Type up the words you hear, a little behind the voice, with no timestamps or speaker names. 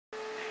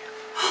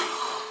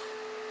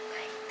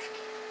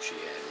she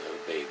had a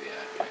little baby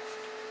out there.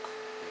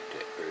 Ain't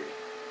that pretty?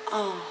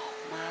 Oh,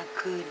 my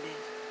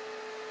goodness.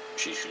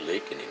 She's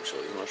licking him,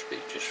 so he must be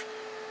just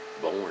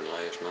born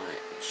last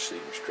night. You see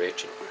him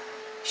stretching.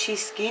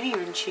 She's skinnier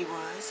than she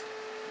was.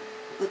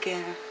 Look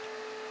at her.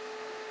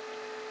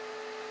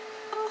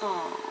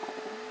 Oh,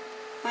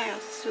 how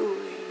sweet.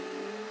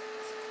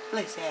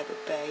 Let's have a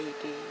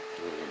baby.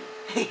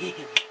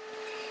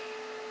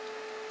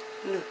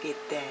 Look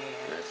at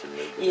that. That's a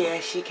newborn. Yeah,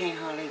 she can't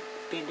hardly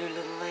bend her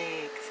little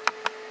legs.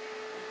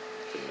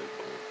 That's a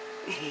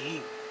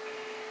newborn.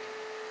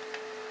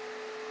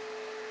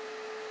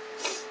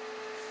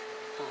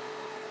 Oh,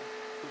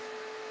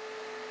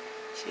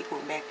 she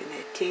going back in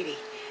that titty.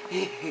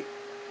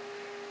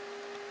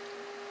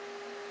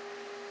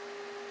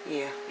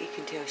 Yeah, you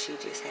can tell she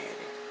just had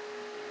it.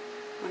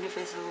 Wonder if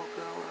it's a little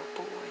girl or a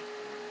boy.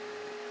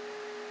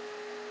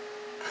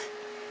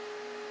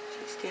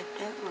 She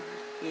stepped over.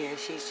 Yeah,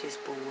 she's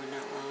just born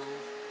not long.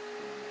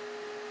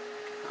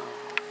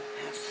 Oh,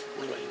 how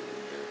sweet.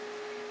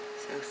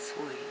 So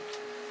sweet.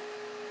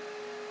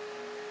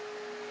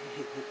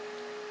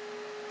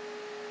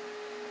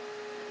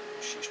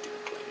 She's still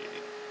cleaning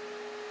it.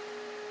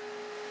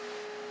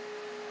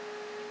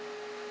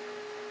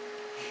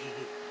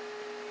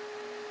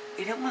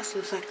 It almost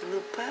looks like a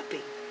little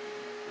puppy.